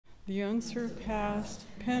The unsurpassed,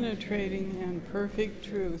 penetrating, and perfect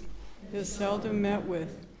truth is seldom met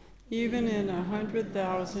with, even in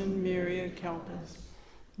 100,000 myriad kalpas.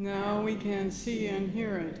 Now we can see and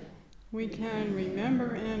hear it. We can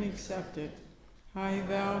remember and accept it. I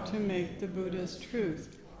vow to make the Buddha's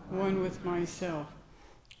truth one with myself.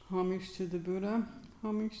 Homage to the Buddha,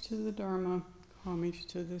 homage to the Dharma, homage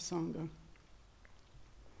to the Sangha.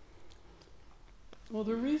 Well,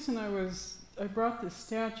 the reason I brought this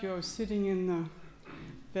statue, I was sitting in the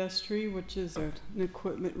vestry, which is an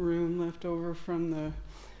equipment room left over from the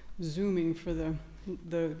Zooming for the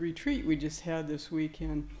retreat we just had this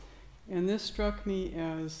weekend. And this struck me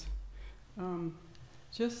as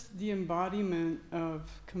just the embodiment of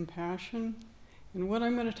compassion. And what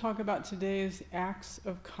I'm going to talk about today is acts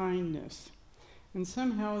of kindness. And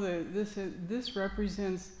somehow this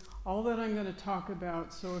represents all that I'm going to talk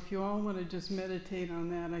about. So if you all want to just meditate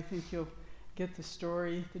on that, I think you'll get the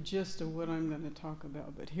story, the gist of what I'm going to talk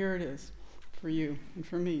about. But here it is for you and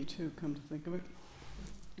for me too, come to think of it.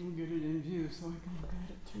 We'll get it in view so I can look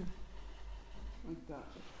at it too. Like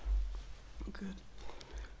that. Good.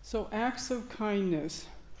 So acts of kindness.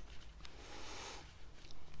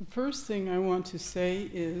 The first thing I want to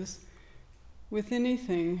say is, with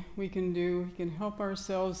anything we can do, we can help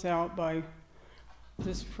ourselves out by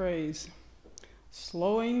this phrase: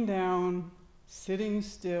 slowing down, sitting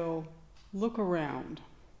still, look around.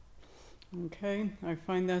 Okay? I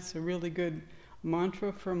find that's a really good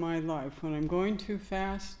mantra for my life. When I'm going too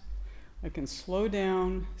fast, I can slow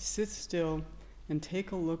down, sit still, and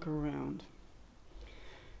take a look around.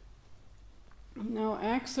 Now,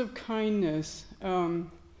 acts of kindness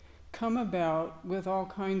come about with all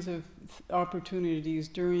kinds of opportunities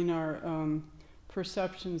during our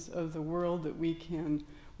perceptions of the world that we can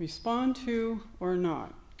respond to or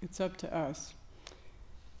not. It's up to us.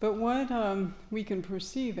 But what we can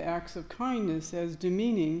perceive acts of kindness as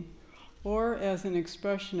demeaning or as an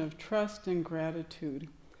expression of trust and gratitude.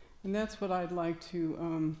 And that's what I'd like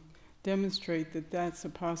to demonstrate, that that's a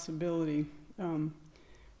possibility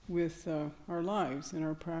with our lives and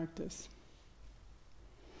our practice.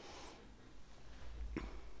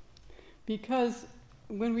 Because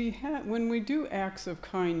when we do acts of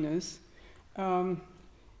kindness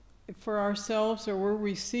for ourselves, or we're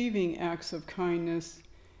receiving acts of kindness,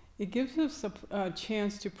 it gives us a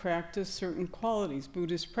chance to practice certain qualities,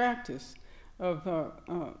 Buddhist practice of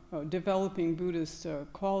developing Buddhist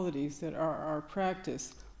qualities that are our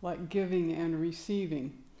practice, like giving and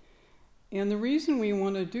receiving. And the reason we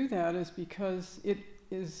want to do that is because it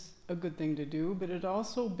is a good thing to do, but it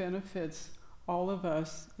also benefits all of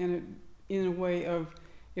us in a way of,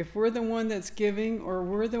 if we're the one that's giving or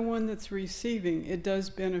we're the one that's receiving, it does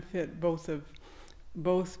benefit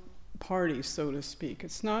both parties, so to speak.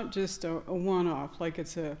 It's not just a one-off, like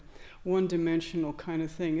it's a one-dimensional kind of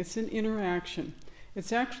thing. It's an interaction.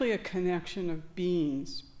 It's actually a connection of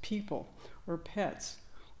beings, people, or pets,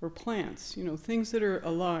 or plants, things that are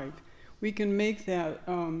alive. We can make that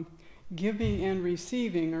giving and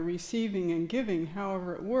receiving, or receiving and giving,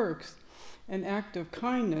 however it works, an act of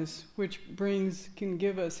kindness, which can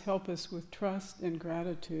help us with trust and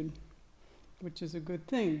gratitude, which is a good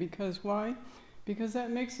thing. Because why? Because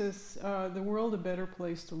that makes us the world a better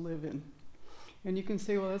place to live in. And you can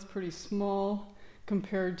say, well, that's pretty small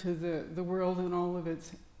compared to the world and all of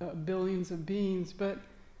its billions of beings, but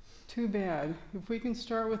too bad. If we can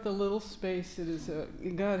start with a little space that is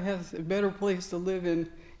God has a better place to live in,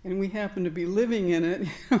 and we happen to be living in it,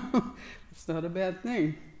 it's not a bad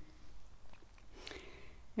thing.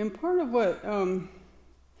 And part of what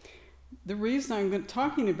the reason I'm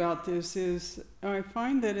talking about this is I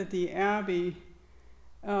find that at the Abbey,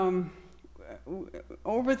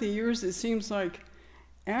 over the years, it seems like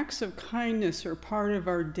acts of kindness are part of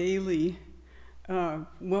our daily,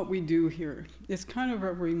 what we do here. It's kind of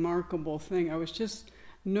a remarkable thing. I was just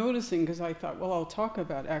noticing, because I thought, well, I'll talk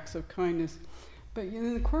about acts of kindness. But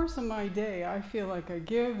in the course of my day, I feel like I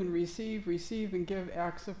give and receive and give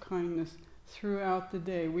acts of kindness throughout the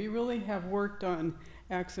day. We really have worked on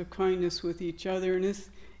acts of kindness with each other, and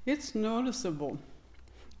it's noticeable.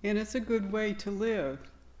 And it's a good way to live.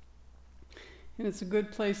 And it's a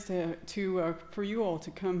good place for you all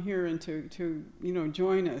to come here and to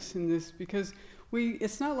join us in this, because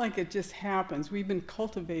it's not like it just happens. We've been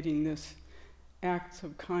cultivating this acts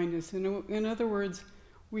of kindness. In other words,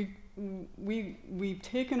 we've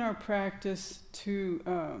taken our practice to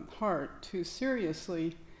heart, to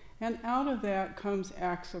seriously, and out of that comes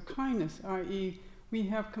acts of kindness, i.e., we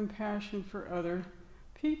have compassion for other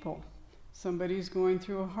people. Somebody's going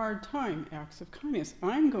through a hard time, acts of kindness.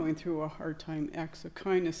 I'm going through a hard time, acts of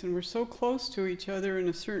kindness. And we're so close to each other in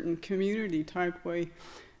a certain community type way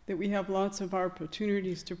that we have lots of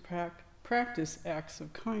opportunities to practice acts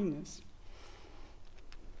of kindness.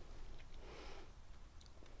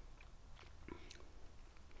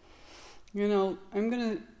 You know, I'm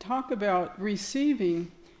going to talk about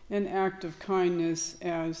receiving an act of kindness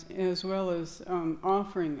as well as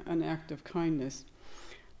offering an act of kindness.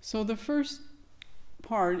 So the first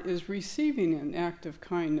part is receiving an act of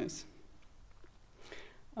kindness.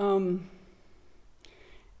 And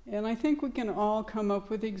I think we can all come up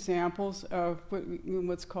with examples of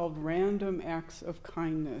what's called random acts of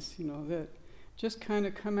kindness, you know, that just kind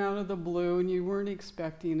of come out of the blue and you weren't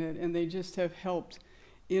expecting it, and they just have helped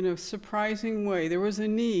in a surprising way. There was a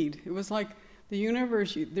need. It was like the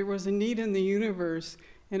universe, there was a need in the universe,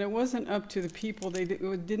 and it wasn't up to the people. They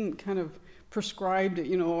didn't kind of prescribe it,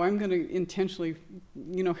 you know, oh, I'm going to intentionally,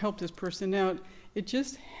 you know, help this person out. It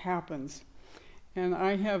just happens. And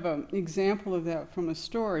I have an example of that from a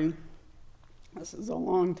story. This is a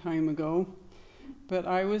long time ago, but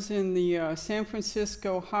I was in the San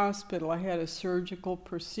Francisco hospital. I had a surgical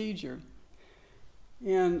procedure.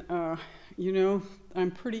 And, you know,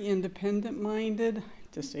 I'm pretty independent-minded,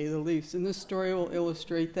 to say the least, and this story will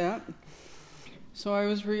illustrate that. So I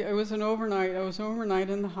was overnight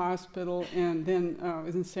in the hospital, and then I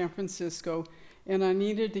was in San Francisco, and I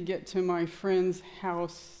needed to get to my friend's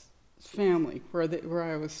house family where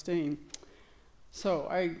I was staying. So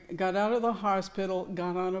I got out of the hospital,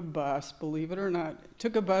 got on a bus, believe it or not,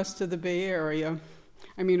 took a bus to the Bay Area,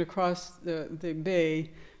 across the Bay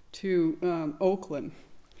to Oakland.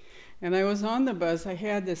 And I was on the bus, I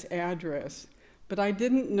had this address, but I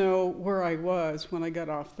didn't know where I was when I got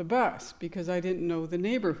off the bus because I didn't know the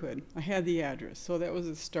neighborhood. I had the address, so that was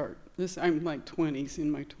a start. I'm like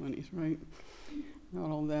in my 20s, right? Not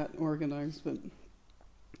all that organized, but...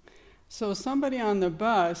 So somebody on the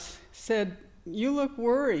bus said, "You look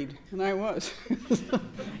worried," and I was,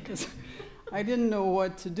 because I didn't know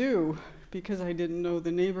what to do because I didn't know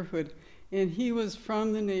the neighborhood. And he was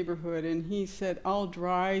from the neighborhood, and he said, "I'll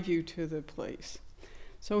drive you to the place."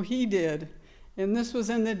 So he did. And this was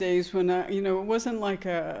in the days when, it wasn't like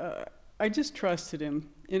I just trusted him.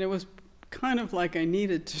 And it was kind of like I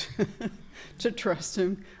needed to trust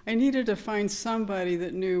him. I needed to find somebody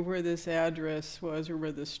that knew where this address was or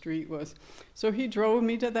where the street was. So he drove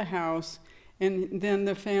me to the house, and then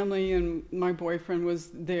the family and my boyfriend was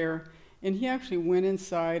there. And he actually went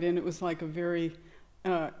inside, and it was like a very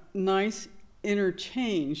nice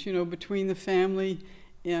interchange, between the family.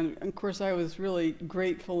 And of course, I was really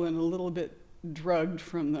grateful and a little bit drugged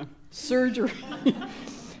from the surgery.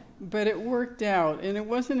 But it worked out, and it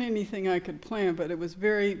wasn't anything I could plan, but it was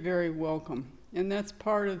very, very welcome. And that's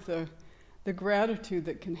part of the gratitude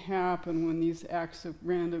that can happen when these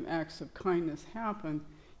random acts of kindness happen.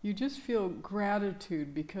 You just feel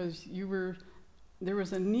gratitude because there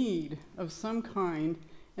was a need of some kind,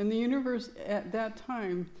 and the universe at that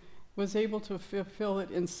time was able to fulfill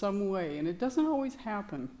it in some way. And it doesn't always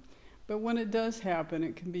happen, but when it does happen,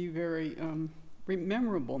 it can be very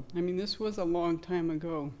memorable. This was a long time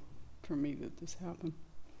ago for me that this happened.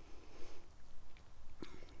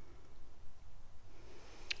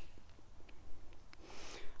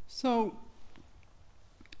 So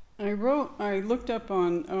I looked up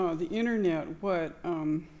on the internet what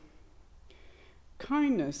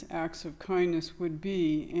acts of kindness would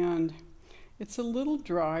be, and it's a little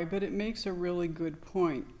dry, but it makes a really good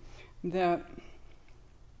point that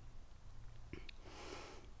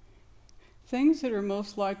things that are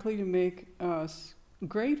most likely to make us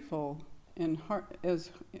grateful and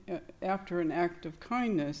after an act of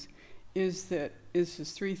kindness is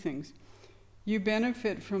just three things. You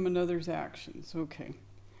benefit from another's actions. Okay,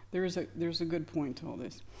 there's a good point to all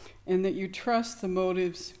this, and that you trust the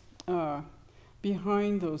motives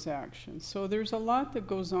behind those actions. So there's a lot that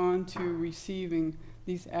goes on to receiving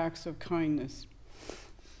these acts of kindness.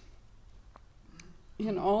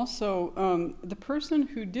 And also, the person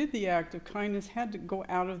who did the act of kindness had to go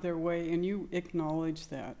out of their way, and you acknowledge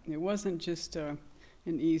that. It wasn't just an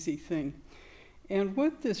easy thing. And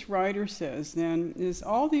what this writer says then is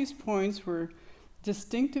all these points were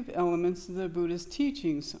distinctive elements of the Buddhist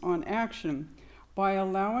teachings on action. By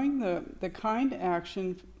allowing the kind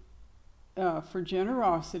action for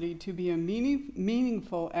generosity to be a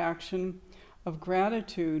meaningful action of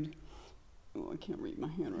gratitude. Oh, I can't read my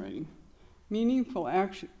handwriting. Meaningful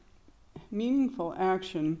action,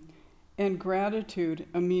 and gratitude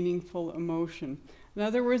a meaningful emotion. In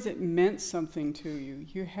other words, it meant something to you.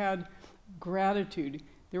 You had gratitude.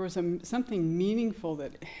 there was something meaningful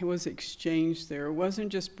that was exchanged there. It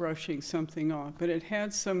wasn't just brushing something off, but it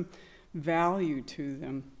had some value to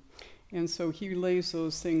them. And so he lays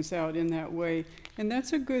those things out in that way. And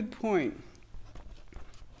that's a good point.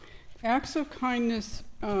 Acts of kindness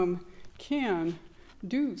can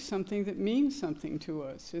do something that means something to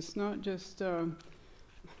us. It's not just, I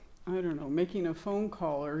don't know, making a phone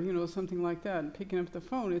call or, something like that, and picking up the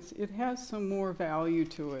phone. It has some more value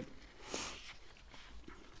to it.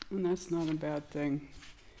 And that's not a bad thing.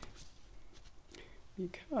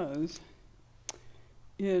 Because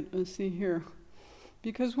let's see here.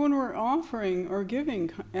 Because when we're offering or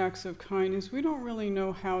giving acts of kindness, we don't really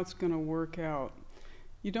know how it's going to work out.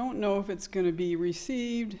 You don't know if it's going to be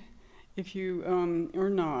received, if you or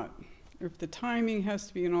not, or if the timing has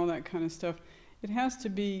to be and all that kind of stuff. It has to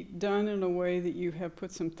be done in a way that you have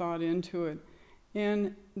put some thought into it.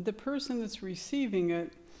 And the person that's receiving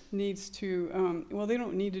it needs to, they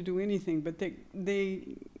don't need to do anything, but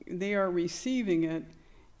they are receiving it,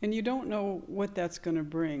 and you don't know what that's going to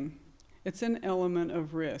bring. It's an element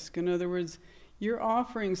of risk. In other words, you're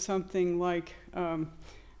offering something like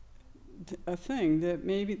a thing that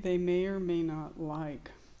maybe they may or may not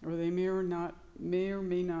like, or they may or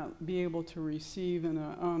may not be able to receive in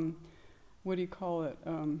a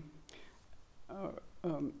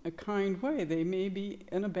a kind way. They may be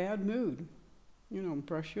in a bad mood,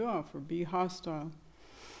 brush you off or be hostile.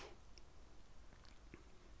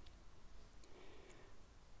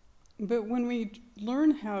 But when we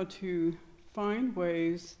learn how to find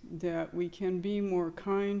ways that we can be more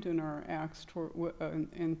kind in our acts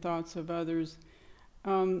and thoughts of others,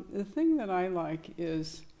 the thing that I like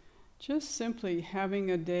is just simply having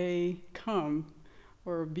a day come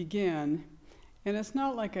or begin. And it's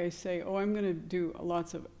not like I say, I'm going to do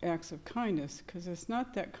lots of acts of kindness, because it's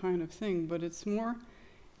not that kind of thing, but it's more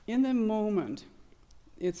in the moment.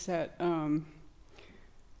 It's that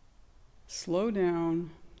slow down,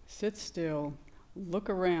 sit still, look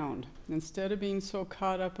around. Instead of being so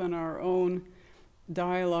caught up in our own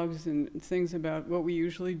dialogues and things about what we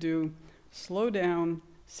usually do, slow down,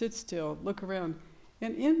 sit still, look around.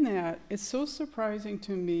 And in that, it's so surprising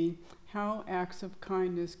to me how acts of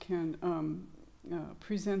kindness can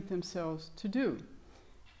present themselves to do.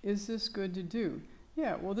 Is this good to do?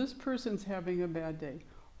 Yeah, well, this person's having a bad day.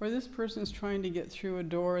 Or this person's trying to get through a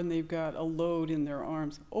door and they've got a load in their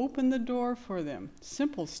arms. Open the door for them.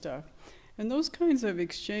 Simple stuff. And those kinds of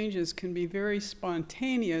exchanges can be very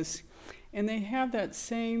spontaneous, and they have that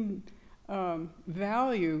same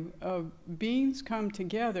value of beings come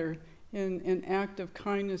together in an act of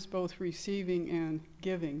kindness, both receiving and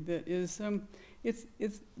giving. That is, it's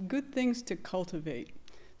good things to cultivate.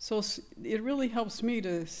 So it really helps me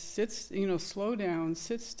to slow down,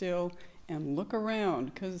 sit still, and look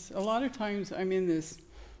around, because a lot of times I'm in this,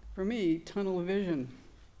 for me, tunnel vision.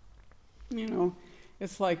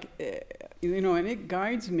 It's like, and it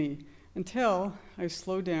guides me until I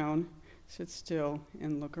slow down, sit still,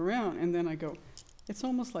 and look around. And then I go, it's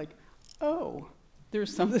almost like,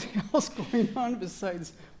 there's something else going on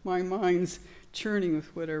besides my mind's churning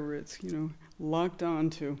with whatever it's, locked on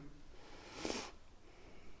to.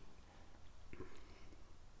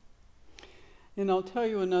 And I'll tell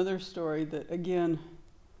you another story that, again,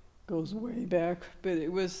 goes way back, but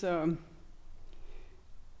it was a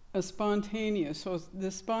spontaneous. So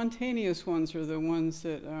the spontaneous ones are the ones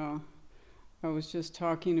that I was just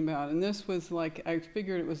talking about. And this was like, I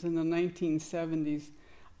figured it was in the 1970s.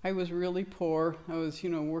 I was really poor. I was,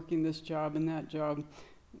 working this job and that job,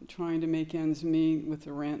 trying to make ends meet with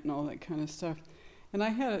the rent and all that kind of stuff. And I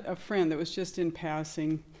had a friend that was just in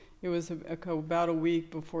passing. It was about a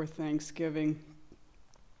week before Thanksgiving.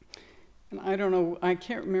 And I don't know, I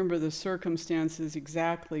can't remember the circumstances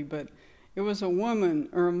exactly, but it was a woman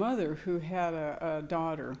or a mother who had a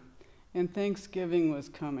daughter, and Thanksgiving was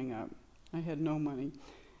coming up. I had no money.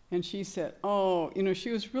 And she said, she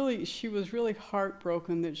was really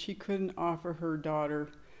heartbroken that she couldn't offer her daughter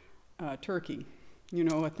turkey,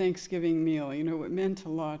 a Thanksgiving meal. It meant a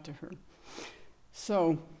lot to her.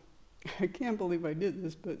 So I can't believe I did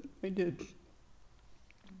this, but I did.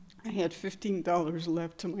 I had $15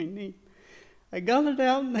 left to my name. I got it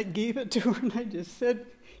out and I gave it to her, and I just said,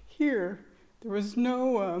 here. There was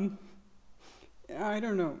no,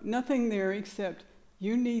 nothing there except,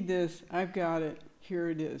 you need this, I've got it, here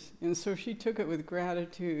it is. And so she took it with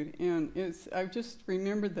gratitude, and I just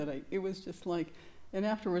remembered that it was just like, and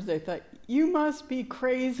afterwards I thought, you must be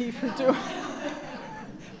crazy for doing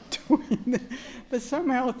that. But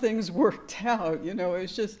somehow things worked out,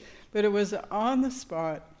 but it was on the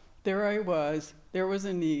spot. There I was. There was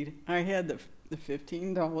a need. I had the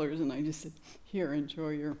 $15, and I just said, here, enjoy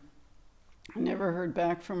your... I never heard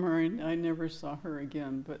back from her, and I never saw her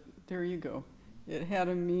again, but there you go. It had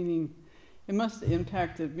a meaning. It must have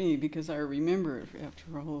impacted me because I remember it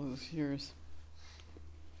after all those years.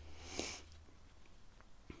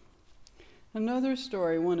 Another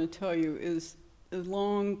story I want to tell you is a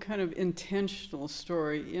long, kind of intentional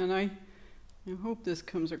story, and I hope this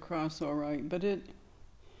comes across all right, but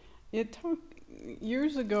it talked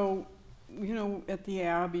years ago, you know, at the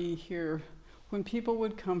Abbey here, when people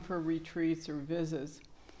would come for retreats or visits.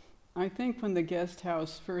 I think when the guest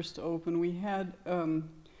house first opened, we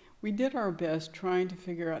did our best trying to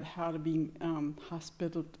figure out how to be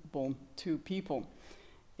hospitable to people.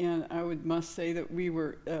 And I must say that we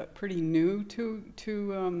were pretty new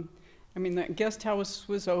to I mean, that guest house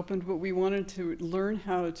was opened, but we wanted to learn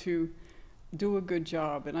how to do a good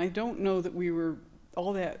job. And I don't know that we were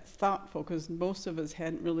all that thoughtful, because most of us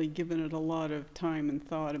hadn't really given it a lot of time and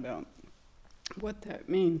thought about what that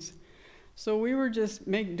means. So we were just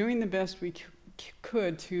doing the best we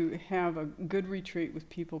could to have a good retreat with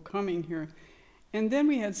people coming here. And then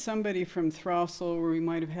we had somebody from Throstle, where we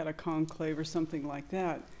might have had a conclave or something like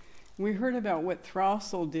that. We heard about what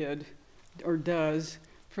Throstle did or does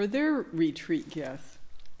for their retreat guests.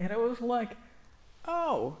 And it was like,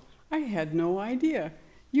 oh, I had no idea.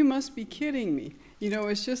 You must be kidding me. You know,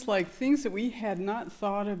 it's just like things that we had not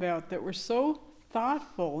thought about that were so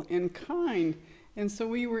thoughtful and kind. And so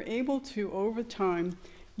we were able to, over time,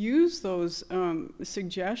 use those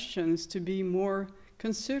suggestions to be more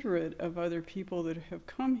considerate of other people that have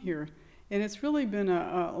come here. And it's really been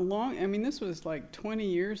a long, I mean, this was like 20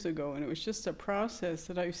 years ago, and it was just a process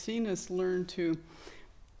that I've seen us learn to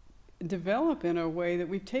develop in a way that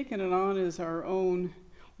we've taken it on as our own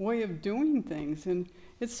way of doing things. And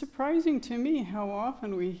it's surprising to me how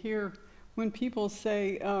often we hear when people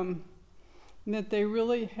say that they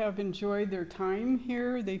really have enjoyed their time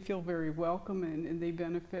here, they feel very welcome, and they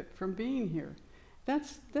benefit from being here.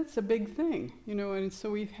 That's a big thing, you know, and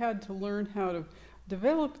so we've had to learn how to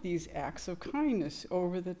develop these acts of kindness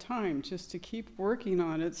over the time, just to keep working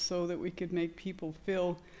on it so that we could make people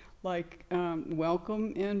feel like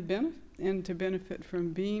welcome and to benefit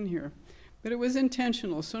from being here. But it was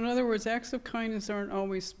intentional. So in other words, acts of kindness aren't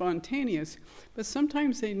always spontaneous, but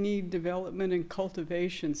sometimes they need development and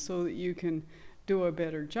cultivation so that you can do a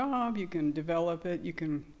better job, you can develop it, you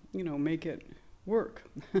can, you know, make it work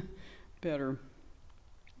better.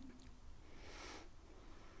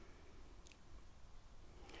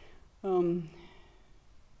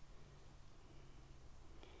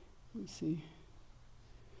 Let's see.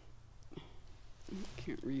 I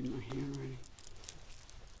can't read my handwriting.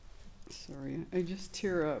 Sorry, I just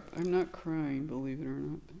tear up. I'm not crying, believe it or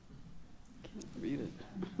not. Can't read it.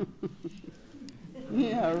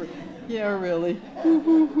 yeah, really.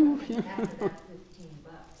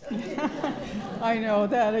 I know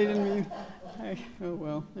that. I didn't mean. Oh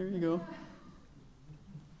well, there you go.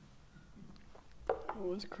 It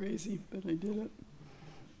was crazy, but I did it.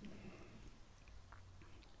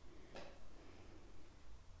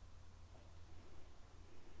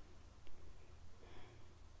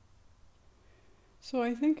 So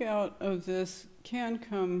I think out of this can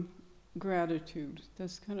come gratitude.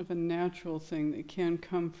 That's kind of a natural thing that can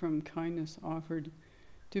come from kindness offered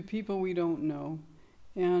to people we don't know.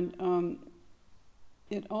 And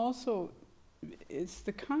it's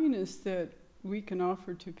the kindness that we can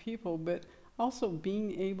offer to people, but also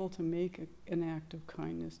being able to make an act of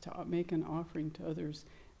kindness, to make an offering to others.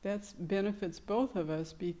 That benefits both of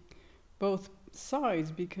us, both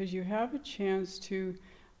sides, because you have a chance to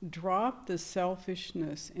drop the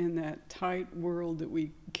selfishness in that tight world that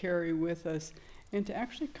we carry with us, and to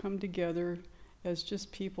actually come together as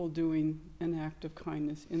just people doing an act of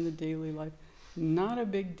kindness in the daily life. Not a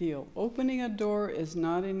big deal. Opening a door is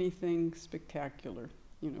not anything spectacular,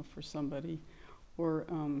 you know, for somebody, or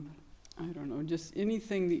I don't know, just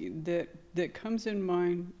anything that comes in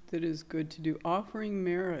mind that is good to do. Offering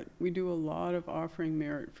merit. We do a lot of offering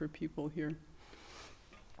merit for people here,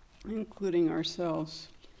 including ourselves.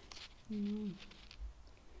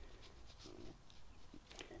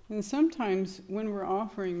 And sometimes when we're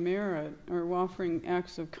offering merit or offering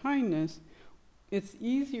acts of kindness, it's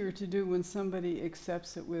easier to do when somebody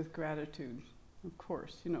accepts it with gratitude. Of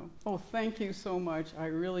course, you know, oh, thank you so much, I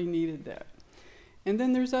really needed that. And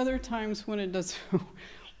then there's other times when it doesn't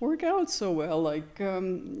work out so well, like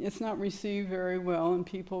it's not received very well, and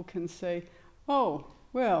people can say, oh,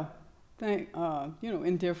 well, you know,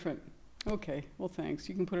 indifferent. Okay, well, thanks.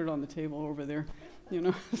 You can put it on the table over there, you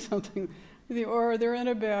know, something. Or they're in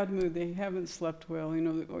a bad mood. They haven't slept well, you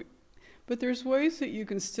know. But there's ways that you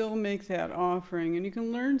can still make that offering, and you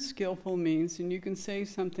can learn skillful means, and you can say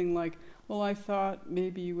something like, well, I thought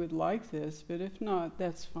maybe you would like this, but if not,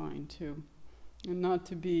 that's fine too. And not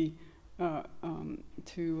to be, to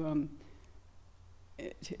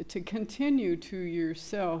continue to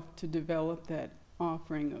yourself to develop that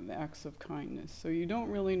offering of acts of kindness. So you don't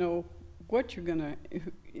really know what you're gonna,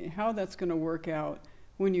 how that's gonna work out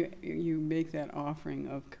when you make that offering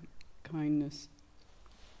of kindness.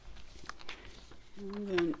 And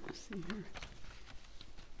then, let's see here.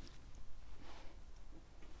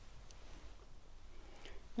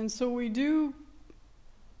 And so we do,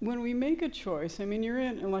 when we make a choice, I mean, you're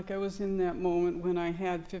in, like I was in that moment when I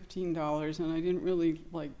had $15 and I didn't really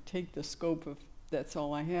like take the scope of, that's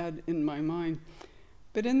all I had in my mind.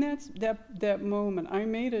 But in that moment, I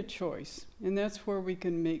made a choice, and that's where we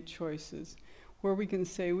can make choices, where we can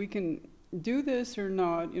say, we can do this or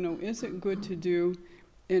not, you know, is it good to do,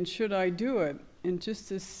 and should I do it? And just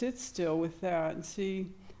to sit still with that and see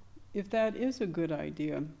if that is a good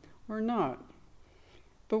idea or not.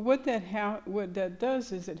 But what that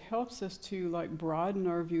does is it helps us to like broaden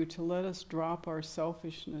our view, to let us drop our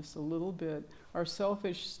selfishness a little bit, our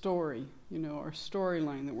selfish story, you know, our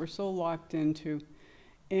storyline that we're so locked into.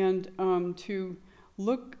 And to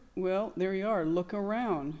look, well, there you are, look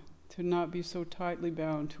around, to not be so tightly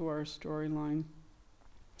bound to our storyline.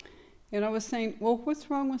 And I was saying, well, what's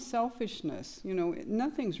wrong with selfishness? You know,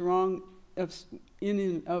 nothing's wrong in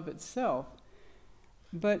and of itself,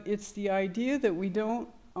 but it's the idea that we don't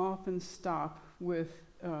often stop with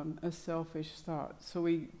a selfish thought. So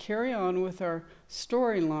we carry on with our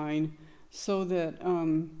storyline so that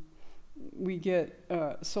we get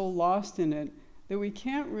so lost in it that we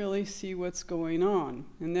can't really see what's going on.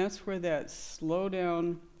 And that's where that slow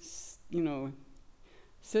down, you know,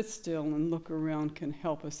 sit still and look around can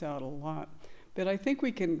help us out a lot. But I think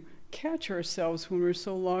we can catch ourselves when we're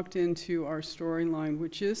so locked into our storyline,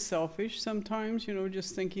 which is selfish sometimes, you know,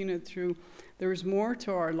 just thinking it through. There's more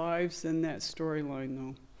to our lives than that storyline,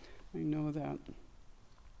 though. I know that.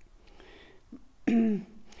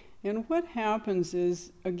 And what happens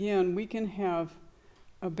is, again, we can have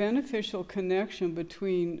a beneficial connection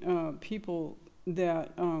between people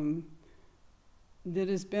that that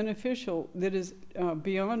is beneficial, that is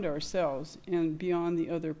beyond ourselves and beyond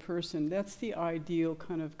the other person. That's the ideal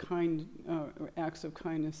kind of acts of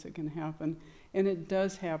kindness that can happen. And it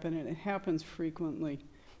does happen, and it happens frequently.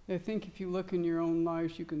 I think if you look in your own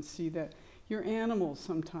lives, you can see that. Your animals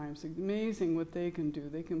sometimes, amazing what they can do.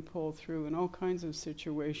 They can pull through in all kinds of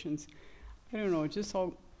situations. I don't know, just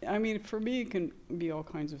all, I mean, for me, it can be all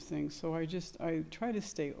kinds of things. So I try to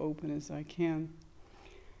stay open as I can.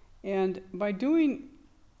 And by doing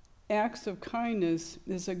acts of kindness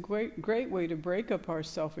is a great way to break up our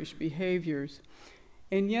selfish behaviors.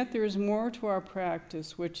 And yet there's more to our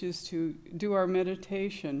practice, which is to do our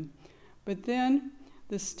meditation. But then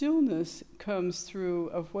the stillness comes through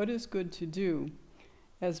of what is good to do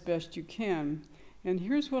as best you can. And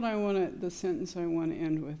here's what the sentence I want to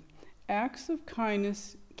end with. Acts of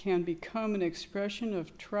kindness can become an expression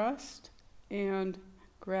of trust and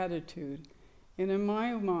gratitude. And in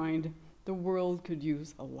my mind, the world could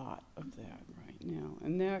use a lot of that right now.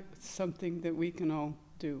 And that's something that we can all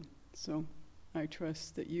do. So I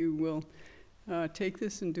trust that you will take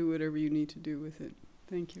this and do whatever you need to do with it.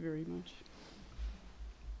 Thank you very much.